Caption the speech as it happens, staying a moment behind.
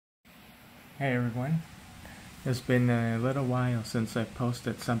Hey everyone, it's been a little while since I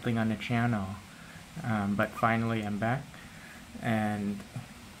posted something on the channel, but finally I'm back, and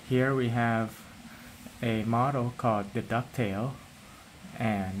here we have a model called the Ducktail,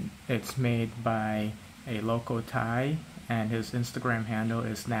 and it's made by a local Thai, and his Instagram handle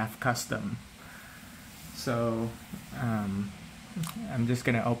is Nath Custom. So I'm just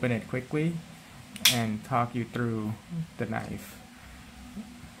gonna open it quickly and talk you through the knife.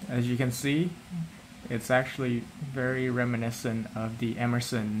 As you can see, it's actually very reminiscent of the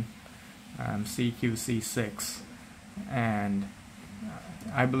Emerson CQC6, and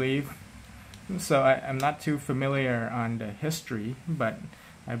I believe, so I'm not too familiar on the history, but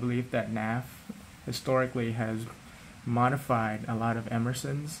I believe that Nath historically has modified a lot of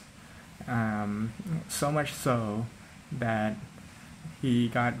Emersons, so much so that he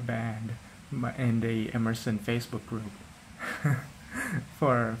got banned in the Emerson Facebook group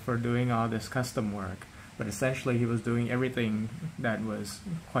for doing all this custom work. But essentially he was doing everything that was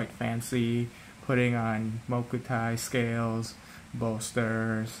quite fancy, putting on mokutai scales,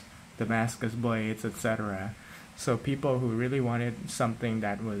 bolsters, Damascus blades, etc. So people who really wanted something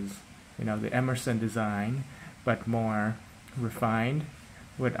that was, you know, the Emerson design but more refined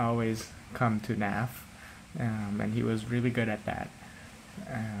would always come to Nath, and he was really good at that.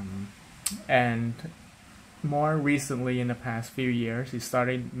 And more recently, in the past few years, he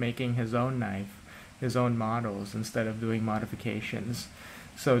started making his own knife, his own models, instead of doing modifications.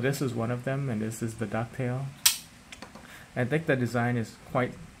 So this is one of them, and this is the Ducktail. I think the design is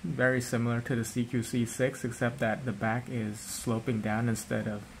quite very similar to the CQC6, except that the back is sloping down instead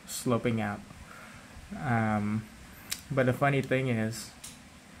of sloping out. But the funny thing is,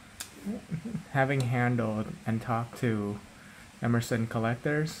 having handled and talked to Emerson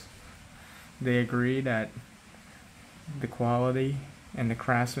collectors, they agree that the quality and the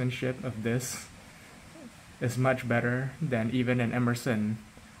craftsmanship of this is much better than even an Emerson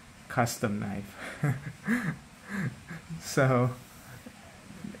custom knife. So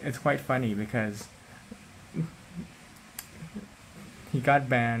it's quite funny because he got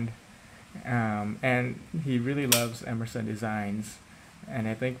banned, and he really loves Emerson designs, and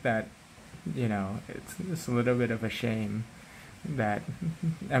I think that, you know, it's a little bit of a shame that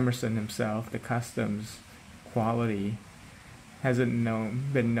Emerson himself, the customs quality, hasn't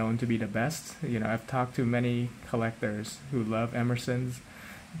been known to be the best. You know, I've talked to many collectors who love Emersons.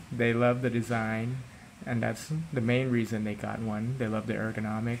 They love the design, and that's the main reason they got one. They love the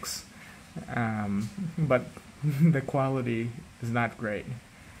ergonomics, but the quality is not great.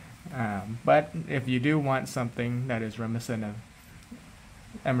 But if you do want something that is reminiscent of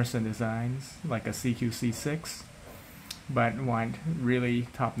Emerson designs, like a CQC6, but want really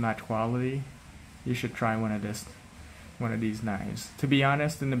top-notch quality, you should try one of these knives. To be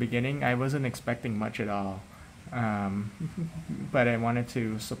honest, in the beginning, I wasn't expecting much at all, but I wanted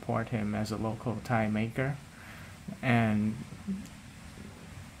to support him as a local Thai maker, and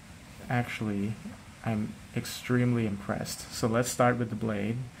actually, I'm extremely impressed. So let's start with the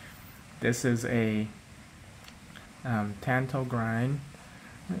blade. This is a tanto grind,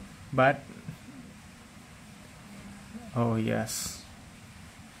 but oh yes,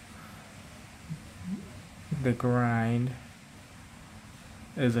 the grind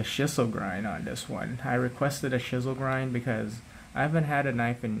is a chisel grind on this one. I requested a chisel grind because I haven't had a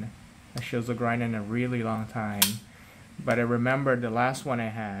knife in a chisel grind in a really long time, but I remember the last one I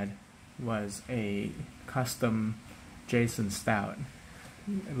had was a custom Jason Stout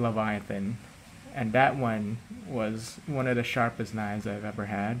Leviathan, and that one was one of the sharpest knives I've ever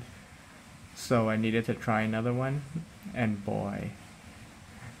had. So I needed to try another one, and boy,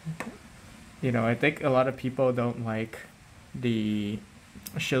 you know, I think a lot of people don't like the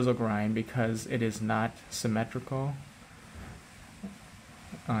chisel grind because it is not symmetrical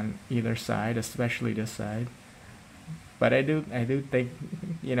on either side, especially this side. But I do think,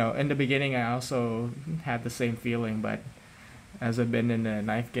 you know, in the beginning I also had the same feeling, but as I've been in the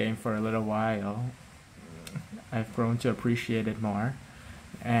knife game for a little while, I've grown to appreciate it more.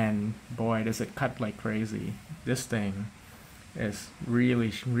 And boy, does it cut like crazy. This thing is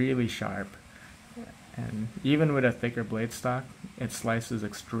really, really sharp. And even with a thicker blade stock, it slices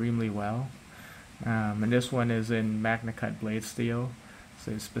extremely well. And this one is in Magna Cut blade steel,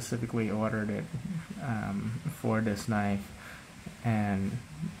 so I specifically ordered it for this knife, and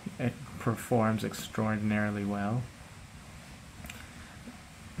it performs extraordinarily well.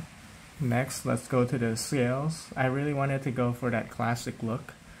 Next, let's go to the scales. I really wanted to go for that classic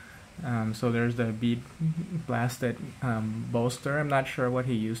look. So there's the bead blasted bolster. I'm not sure what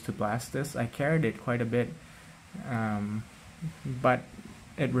he used to blast this. I carried it quite a bit, but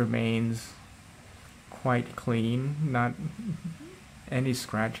it remains quite clean, not any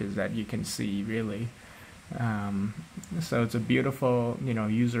scratches that you can see really. So it's a beautiful,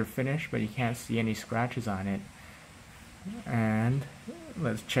 user finish, but you can't see any scratches on it. And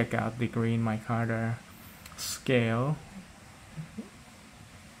let's check out the green micarta scale.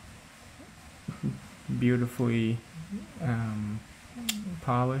 Beautifully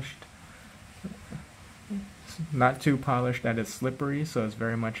polished. Not too polished that it's slippery, so it's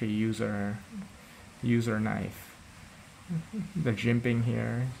very much a user knife. The jimping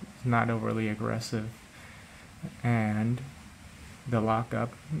here is not overly aggressive, and the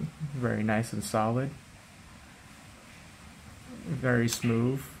lockup very nice and solid, very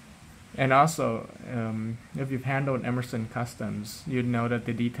smooth. And also, if you've handled Emerson Customs, you'd know that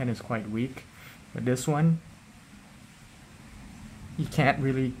the D10 is quite weak, but this one, you can't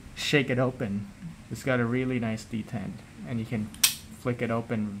really shake it open. It's got a really nice detent, and you can flick it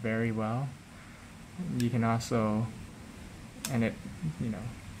open very well. You can also, you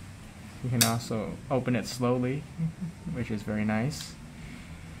can also open it slowly, which is very nice.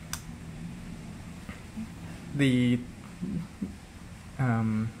 The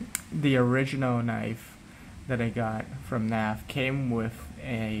original knife that I got from Nath came with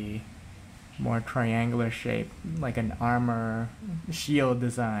a more triangular shape, like an armor shield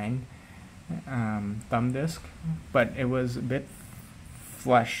design thumb disc, but it was a bit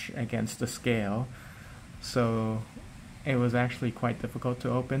flush against the scale, so it was actually quite difficult to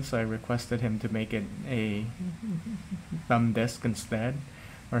open, so I requested him to make it a thumb disc instead,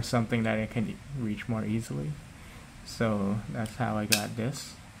 or something that I can reach more easily. So that's how I got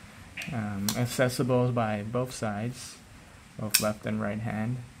this. Accessible by both sides, both left and right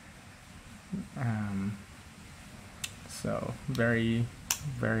hand. So very,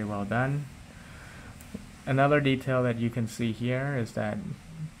 very well done. Another detail that you can see here is that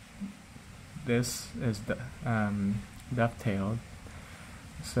this is dovetailed.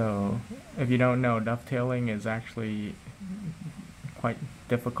 So if you don't know, dovetailing is actually quite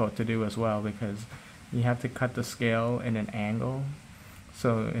difficult to do as well, because you have to cut the scale in an angle.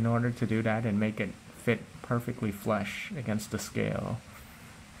 So in order to do that and make it fit perfectly flush against the scale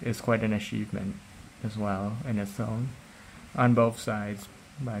is quite an achievement as well in its own, on both sides,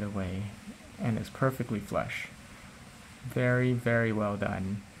 by the way, and it's perfectly flush. Very, very well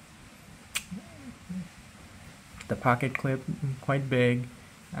done. The pocket clip, quite big,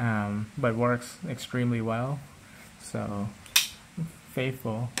 but works extremely well, so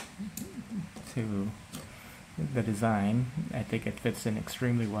faithful to the design. I think it fits in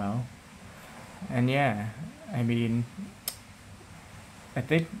extremely well. And yeah, I mean, I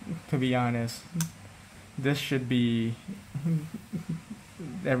think, to be honest, this should be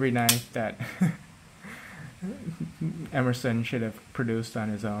every knife that Emerson should have produced on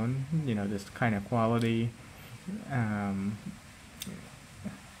his own, this kind of quality and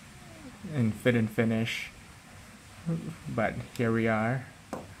fit and finish. But here we are,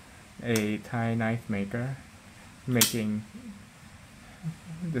 a Thai knife maker making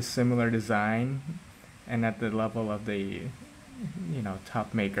the similar design and at the level of the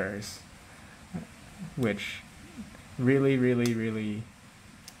top makers, which really, really, really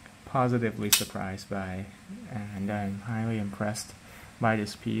positively surprised by, and I'm highly impressed by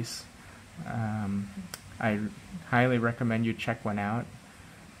this piece. I highly recommend you check one out,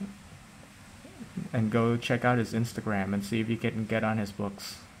 and go check out his Instagram and see if you can get on his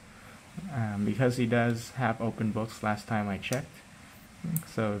books, because he does have open books last time I checked.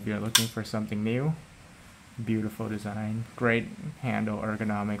 So if you're looking for something new, beautiful design, great handle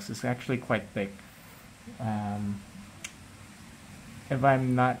ergonomics. It's actually quite thick. If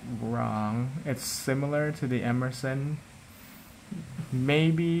I'm not wrong, it's similar to the Emerson,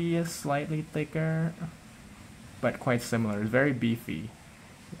 maybe a slightly thicker, but quite similar. It's very beefy.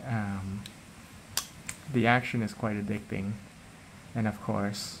 The action is quite addicting, and of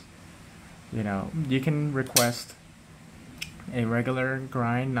course, you can request a regular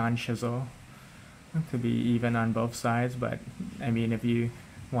grind, non-chisel, to be even on both sides. But I mean, if you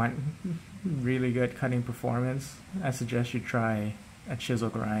want really good cutting performance, I suggest you try a chisel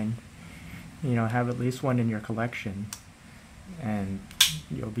grind. Have at least one in your collection, and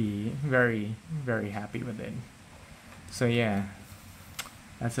you'll be very, very happy with it. So yeah,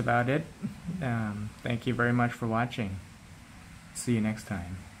 that's about it. Thank you very much for watching. See you next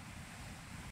time.